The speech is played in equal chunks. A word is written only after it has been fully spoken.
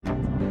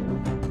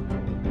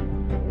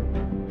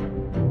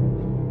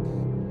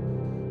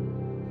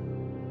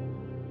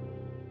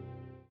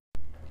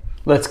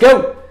Let's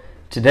go!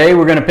 Today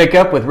we're going to pick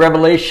up with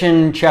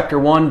Revelation chapter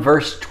 1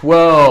 verse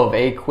 12.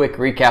 A quick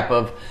recap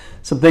of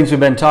some things we've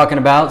been talking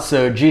about.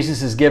 So Jesus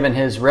has given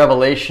his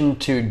revelation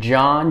to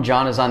John.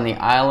 John is on the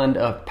island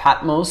of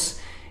Patmos.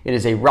 It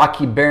is a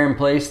rocky, barren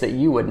place that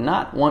you would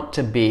not want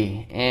to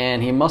be.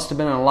 And he must have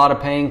been in a lot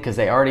of pain because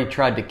they already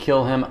tried to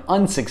kill him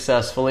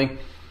unsuccessfully.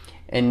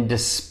 And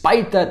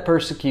despite that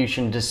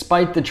persecution,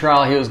 despite the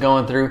trial he was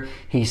going through,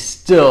 he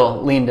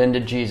still leaned into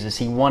Jesus.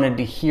 He wanted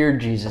to hear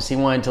Jesus. He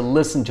wanted to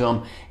listen to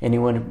him, and he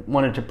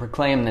wanted to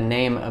proclaim the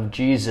name of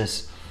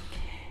Jesus.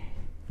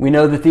 We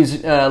know that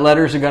these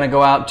letters are going to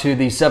go out to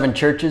the 7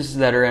 churches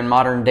that are in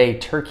modern-day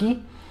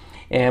Turkey.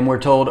 And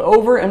we're told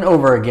over and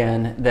over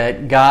again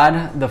that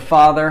God the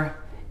Father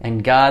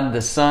and God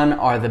the Son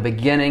are the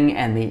beginning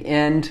and the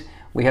end.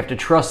 We have to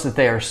trust that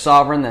they are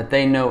sovereign, that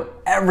they know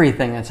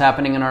everything that's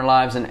happening in our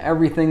lives and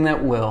everything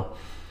that will.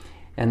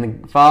 And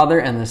the Father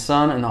and the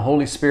Son and the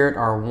Holy Spirit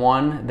are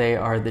one. They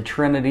are the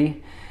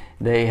Trinity.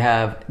 They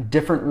have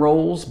different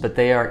roles, but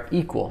they are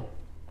equal.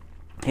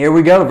 Here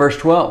we go, verse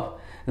 12.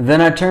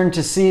 Then I turned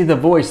to see the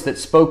voice that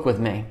spoke with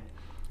me.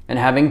 And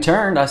having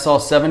turned, I saw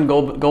 7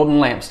 golden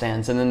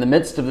lampstands. And in the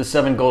midst of the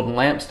 7 golden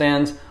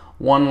lampstands,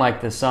 one like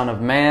the Son of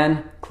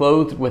Man,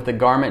 clothed with a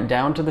garment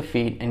down to the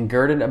feet and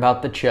girded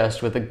about the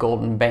chest with a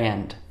golden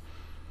band.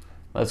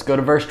 Let's go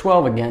to verse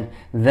 12 again.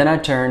 Then I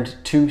turned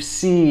to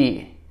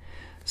see.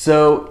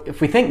 So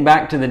if we think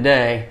back to the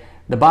day,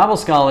 the Bible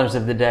scholars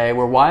of the day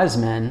were wise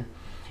men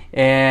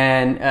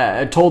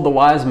and told the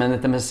wise men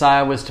that the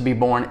Messiah was to be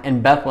born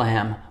in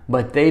Bethlehem,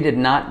 but they did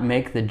not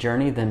make the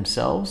journey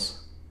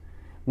themselves.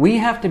 We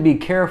have to be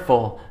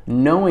careful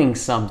knowing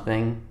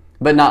something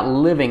but not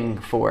living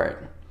for it.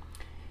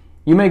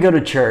 You may go to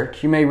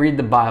church, you may read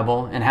the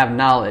Bible and have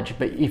knowledge,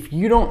 but if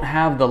you don't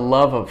have the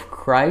love of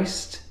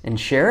Christ and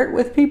share it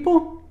with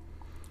people,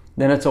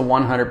 then it's a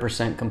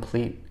 100%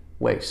 complete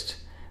waste.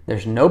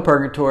 There's no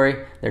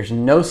purgatory, there's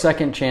no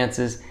second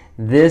chances.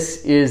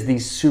 This is the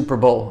Super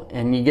Bowl,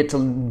 and you get to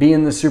be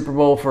in the Super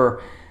Bowl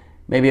for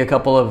maybe a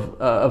couple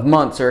of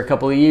months or a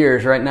couple of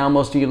years. Right now,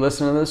 most of you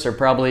listening to this are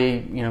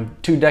probably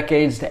 2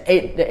 decades to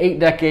 8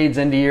 decades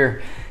into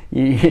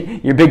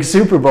your big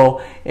Super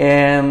Bowl,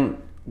 and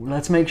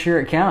let's make sure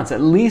it counts. At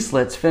least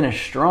let's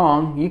finish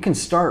strong. You can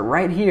start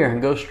right here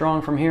and go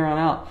strong from here on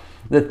out.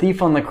 The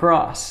thief on the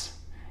cross,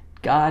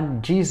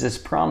 Jesus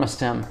promised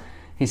him.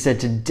 He said,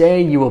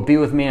 today you will be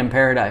with me in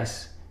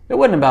paradise. It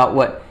wasn't about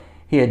what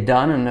he had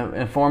done in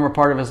a former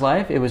part of his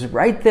life. It was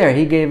right there.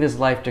 He gave his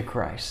life to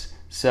Christ.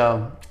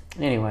 So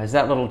anyways,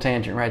 that little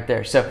tangent right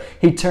there. So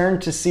he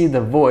turned to see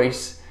the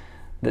voice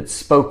that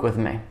spoke with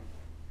me.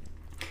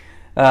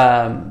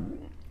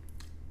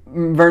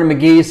 Vernon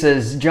McGee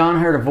says, John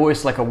heard a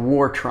voice like a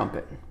war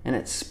trumpet, and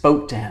it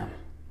spoke to him.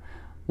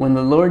 When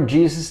the Lord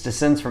Jesus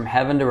descends from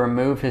heaven to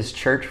remove his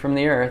church from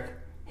the earth,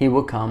 he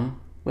will come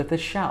with a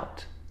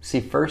shout. See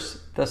 1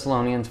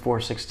 Thessalonians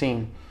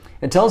 4:16.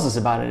 It tells us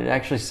about it. It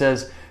actually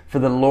says, for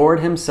the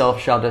Lord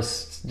himself shall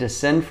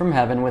descend from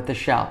heaven with a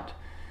shout,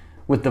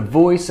 with the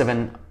voice of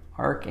an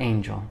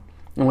archangel,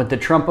 and with the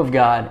trump of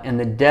God, and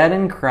the dead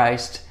in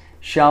Christ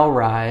shall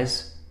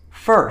rise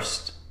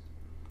first.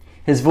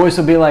 His voice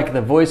will be like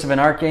the voice of an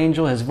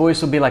archangel. His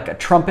voice will be like a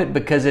trumpet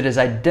because it is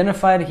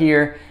identified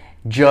here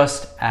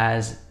just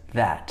as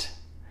that.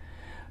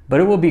 But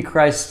it will be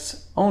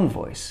Christ's own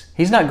voice.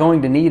 He's not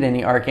going to need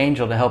any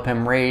archangel to help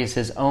him raise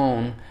his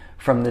own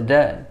from the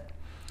dead.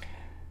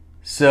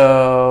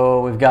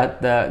 So we've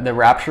got the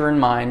rapture in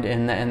mind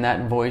in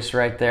that voice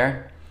right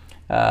there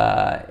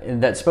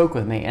that spoke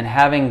with me. And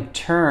having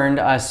turned,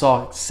 I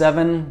saw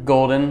 7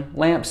 golden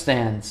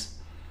lampstands.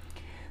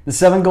 The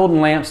 7 golden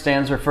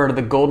lampstands refer to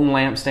the golden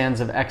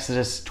lampstands of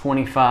Exodus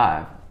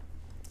 25,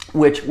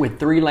 which with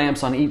 3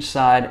 lamps on each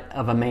side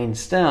of a main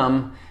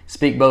stem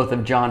speak both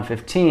of John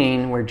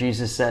 15, where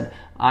Jesus said,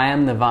 I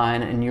am the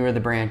vine and you are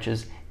the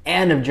branches,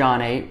 and of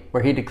John 8,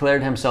 where he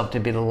declared himself to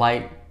be the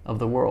light of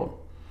the world.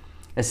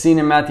 As seen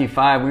in Matthew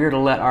 5, we are to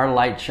let our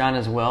light shine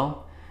as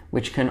well,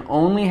 which can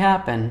only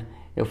happen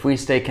if we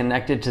stay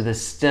connected to the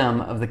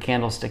stem of the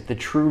candlestick, the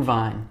true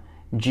vine,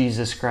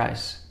 Jesus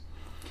Christ.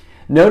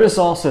 Notice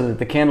also that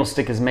the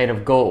candlestick is made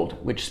of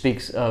gold, which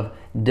speaks of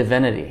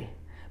divinity,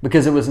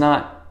 because it was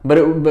not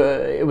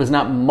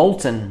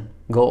molten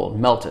gold,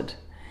 melted.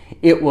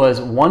 It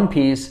was one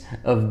piece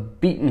of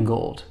beaten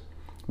gold,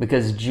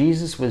 because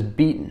Jesus was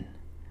beaten,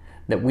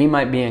 that we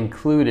might be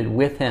included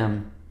with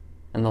him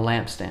in the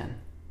lampstand.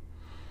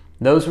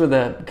 Those were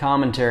the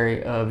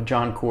commentary of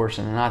John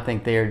Corson, and I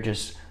think they are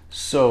just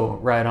so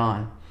right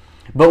on.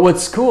 But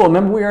what's cool,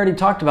 remember we already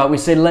talked about, we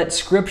say let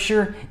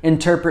Scripture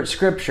interpret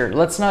Scripture.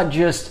 Let's not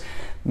just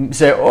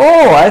say,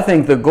 oh, I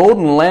think the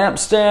golden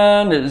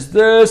lampstand is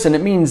this and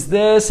it means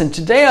this, and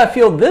today I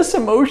feel this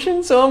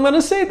emotion, so I'm going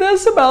to say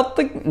this about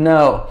the...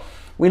 No,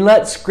 we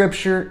let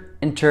Scripture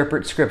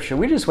interpret Scripture.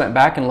 We just went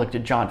back and looked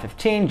at John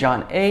 15,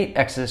 John 8,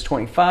 Exodus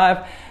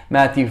 25,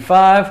 Matthew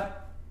 5.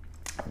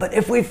 But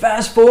if we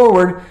fast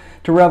forward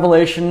to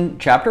Revelation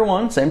chapter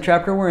 1, same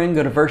chapter we're in,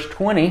 go to verse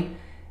 20,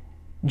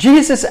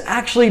 Jesus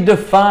actually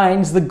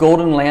defines the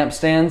golden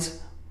lampstands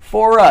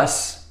for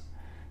us,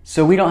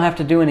 so we don't have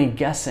to do any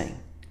guessing.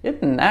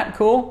 Isn't that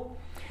cool?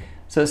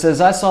 So it says,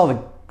 I saw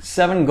the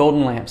 7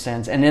 golden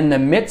lampstands, and in the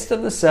midst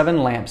of the 7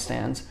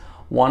 lampstands,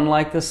 one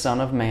like the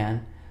Son of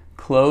Man,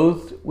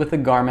 clothed with a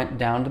garment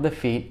down to the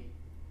feet.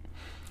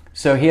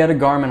 So he had a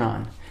garment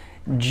on.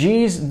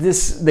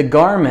 The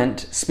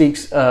garment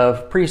speaks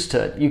of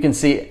priesthood. You can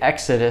see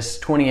Exodus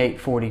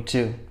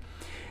 28:42.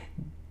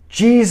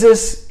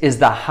 Jesus is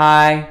the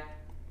high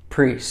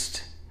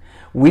priest.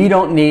 We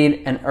don't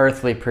need an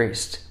earthly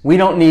priest. We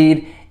don't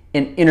need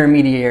an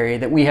intermediary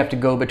that we have to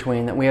go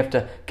between, that we have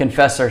to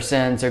confess our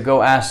sins or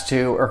go ask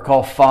to or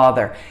call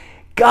Father.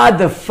 God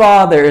the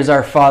Father is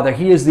our Father.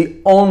 He is the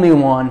only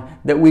one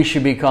that we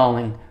should be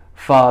calling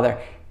Father.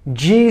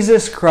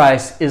 Jesus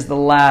Christ is the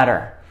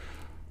ladder.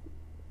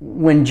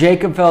 When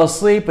Jacob fell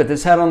asleep with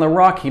his head on the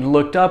rock, he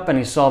looked up and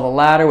he saw the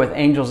ladder with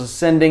angels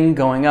ascending,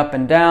 going up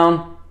and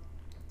down.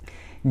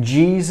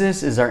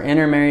 Jesus is our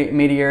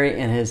intermediary,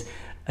 and his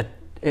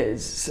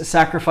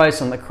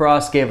sacrifice on the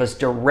cross gave us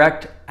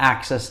direct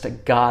access to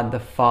God the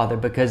Father,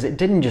 because it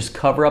didn't just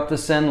cover up the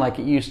sin like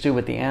it used to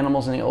with the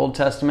animals in the Old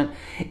Testament.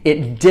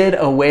 It did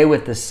away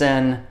with the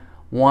sin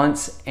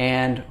once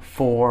and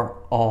for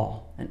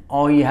all. And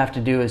all you have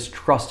to do is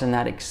trust in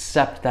that,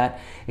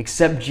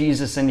 accept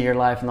Jesus into your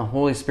life, and the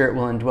Holy Spirit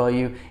will indwell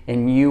you,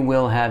 and you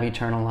will have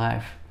eternal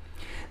life.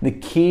 The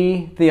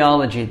key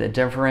theology that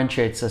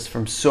differentiates us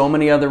from so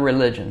many other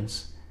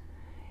religions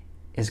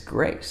is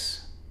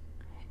grace.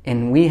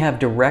 And we have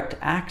direct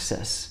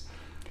access.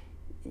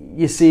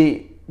 You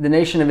see, the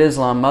Nation of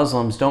Islam,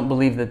 Muslims, don't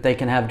believe that they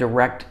can have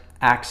direct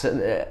access,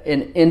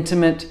 an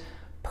intimate,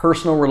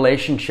 personal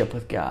relationship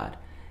with God.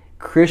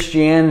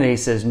 Christianity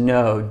says,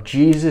 no,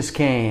 Jesus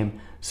came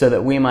so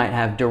that we might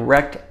have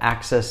direct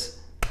access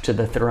to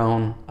the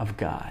throne of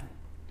God.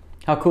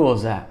 How cool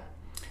is that?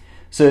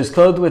 So he's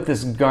clothed with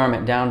this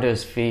garment down to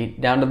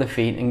the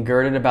feet, and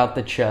girded about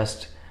the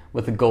chest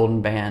with a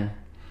golden band.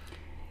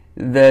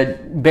 The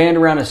band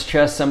around his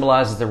chest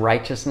symbolizes the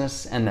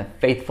righteousness and the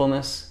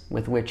faithfulness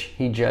with which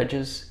he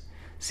judges.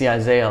 See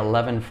Isaiah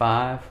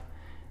 11:5.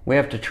 We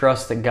have to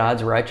trust that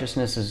God's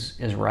righteousness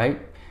is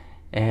right.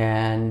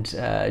 And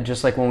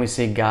just like when we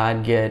see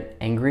God get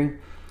angry,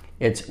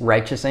 it's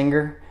righteous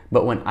anger.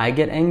 But when I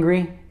get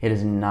angry, it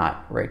is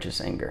not righteous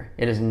anger.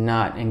 It is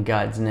not in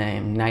God's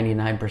name.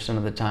 99%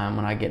 of the time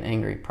when I get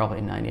angry,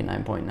 probably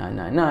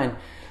 99.999,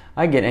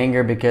 I get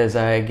angry because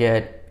I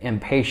get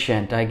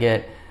impatient. I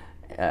get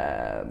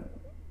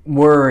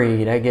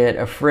worried. I get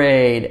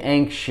afraid,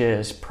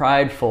 anxious,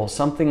 prideful,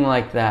 something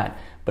like that.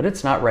 But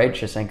it's not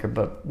righteous anger.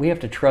 But we have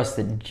to trust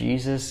that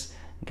Jesus,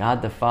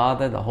 God the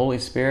Father, the Holy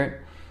Spirit,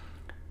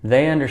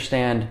 they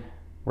understand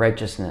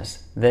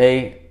righteousness.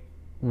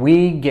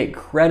 We get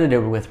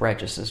credited with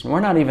righteousness.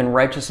 We're not even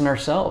righteous in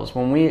ourselves.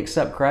 When we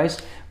accept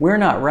Christ, we're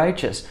not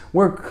righteous.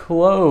 We're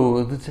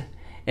clothed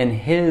in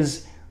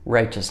His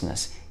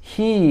righteousness.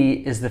 He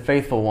is the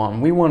faithful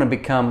one. We want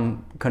to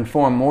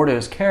conform more to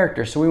His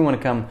character, so we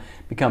want to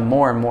become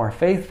more and more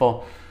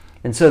faithful.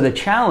 And so the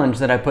challenge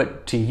that I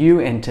put to you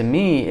and to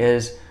me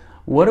is,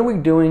 what are we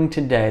doing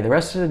today, the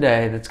rest of the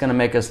day, that's going to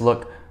make us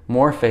look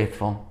more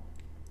faithful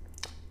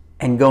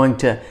and going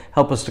to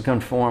help us to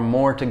conform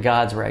more to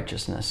God's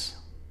righteousness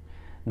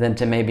than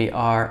to maybe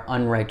our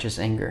unrighteous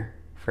anger,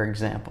 for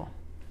example.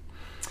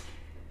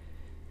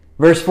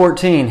 Verse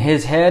 14,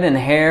 his head and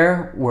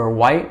hair were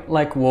white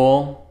like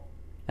wool,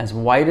 as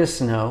white as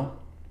snow.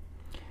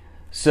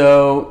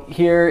 So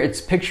here it's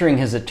picturing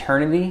his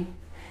eternity,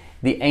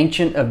 the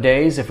Ancient of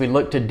Days. If we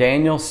look to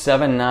Daniel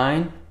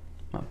 7:9,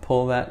 I'll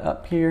pull that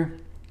up here.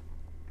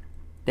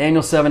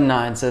 Daniel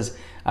 7:9 says,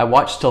 I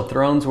watched till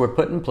thrones were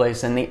put in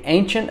place, and the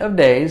Ancient of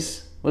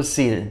Days was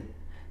seated.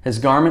 His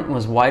garment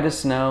was white as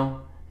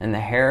snow, and the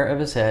hair of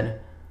his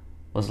head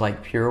was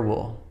like pure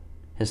wool.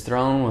 His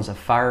throne was a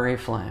fiery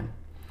flame.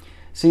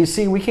 So you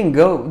see, we can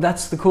go,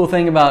 that's the cool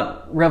thing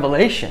about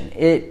Revelation.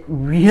 It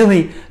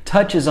really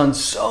touches on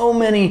so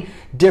many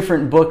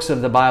different books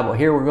of the Bible.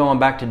 Here we're going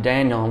back to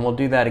Daniel, and we'll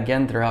do that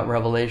again throughout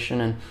Revelation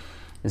and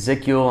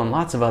Ezekiel and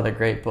lots of other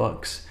great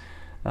books.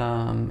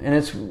 And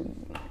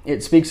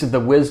it speaks of the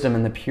wisdom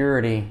and the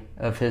purity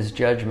of his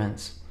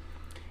judgments.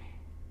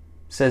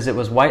 It says it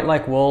was white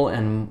like wool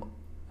and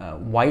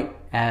white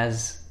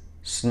as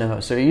snow.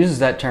 So he uses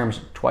that term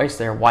twice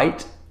there.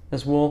 White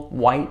as wool,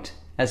 white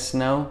as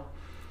snow.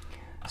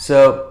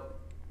 So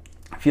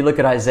if you look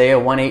at Isaiah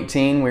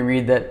 1:18, we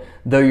read that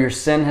though your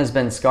sin has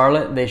been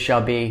scarlet, they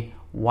shall be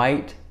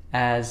white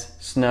as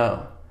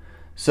snow.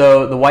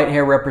 So the white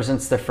hair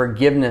represents the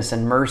forgiveness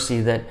and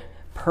mercy that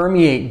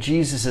permeate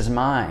Jesus'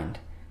 mind.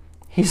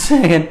 He's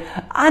saying,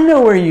 I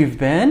know where you've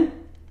been.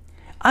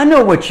 I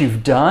know what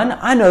you've done.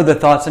 I know the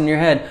thoughts in your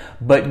head.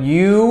 But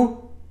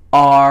you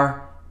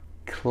are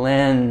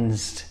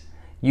cleansed.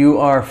 You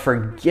are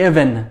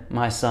forgiven,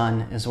 my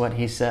son, is what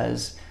he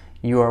says.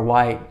 You are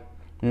white.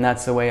 And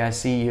that's the way I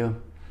see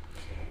you.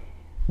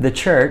 The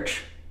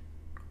church,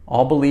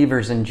 all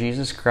believers in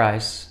Jesus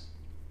Christ,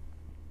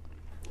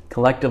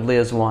 collectively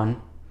as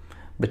one,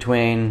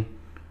 between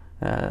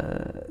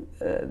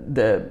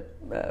the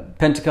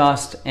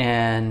Pentecost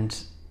and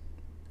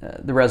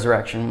the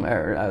resurrection,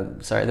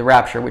 the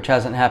rapture, which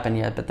hasn't happened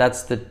yet, but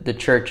that's the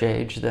church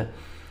age,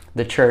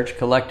 the church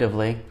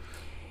collectively.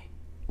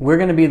 We're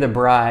going to be the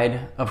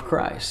bride of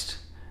Christ.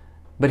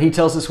 But he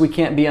tells us we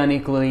can't be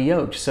unequally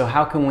yoked. So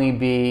how can we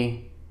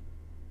be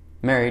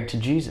married to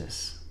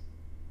Jesus?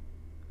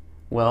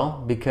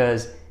 Well,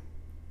 because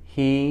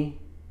he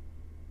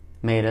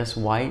made us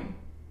white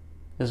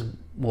as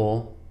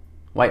wool,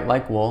 white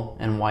like wool,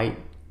 and white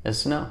as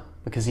snow.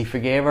 Because he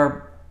forgave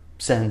our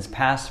sins,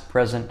 past,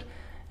 present,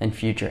 and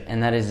future.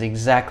 And that is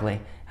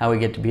exactly how we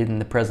get to be in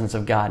the presence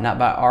of God. Not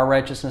by our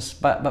righteousness,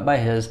 but by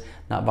his.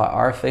 Not by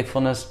our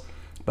faithfulness,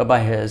 but by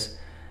his.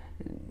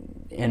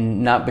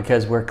 And not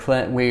because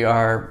we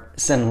are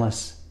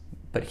sinless,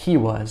 but he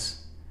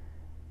was.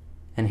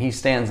 And he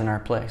stands in our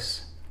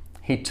place.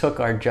 He took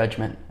our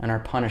judgment and our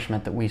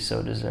punishment that we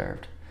so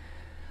deserved.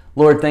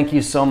 Lord, thank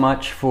you so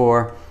much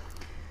for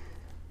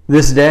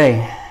this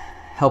day.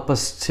 Help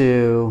us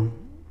to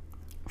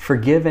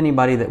forgive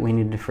anybody that we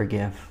need to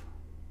forgive.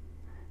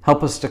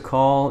 Help us to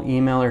call,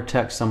 email, or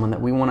text someone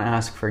that we want to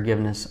ask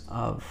forgiveness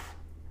of.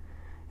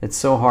 It's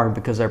so hard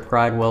because our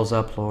pride wells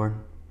up, Lord.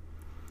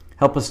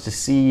 Help us to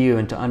see you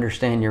and to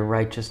understand your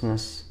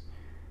righteousness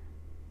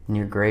and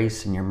your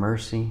grace and your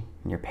mercy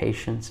and your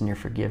patience and your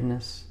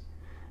forgiveness.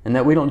 And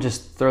that we don't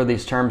just throw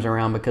these terms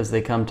around because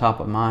they come top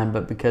of mind,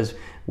 but because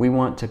we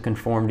want to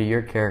conform to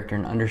your character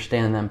and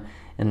understand them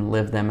and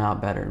live them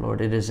out better,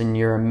 Lord. It is in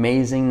your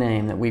amazing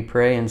name that we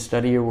pray and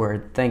study your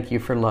word. Thank you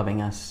for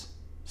loving us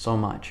so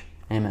much.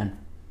 Amen.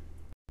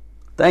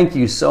 Thank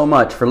you so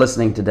much for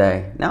listening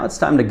today. Now it's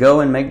time to go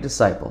and make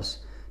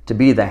disciples, to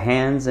be the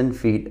hands and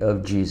feet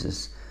of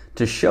Jesus,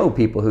 to show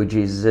people who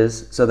Jesus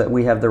is so that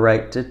we have the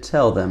right to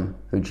tell them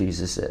who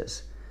Jesus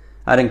is.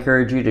 I'd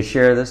encourage you to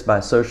share this by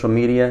social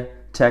media,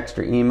 text,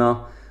 or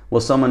email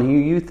with someone who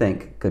you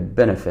think could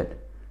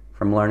benefit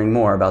from learning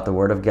more about the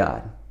Word of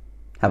God.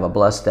 Have a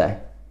blessed day.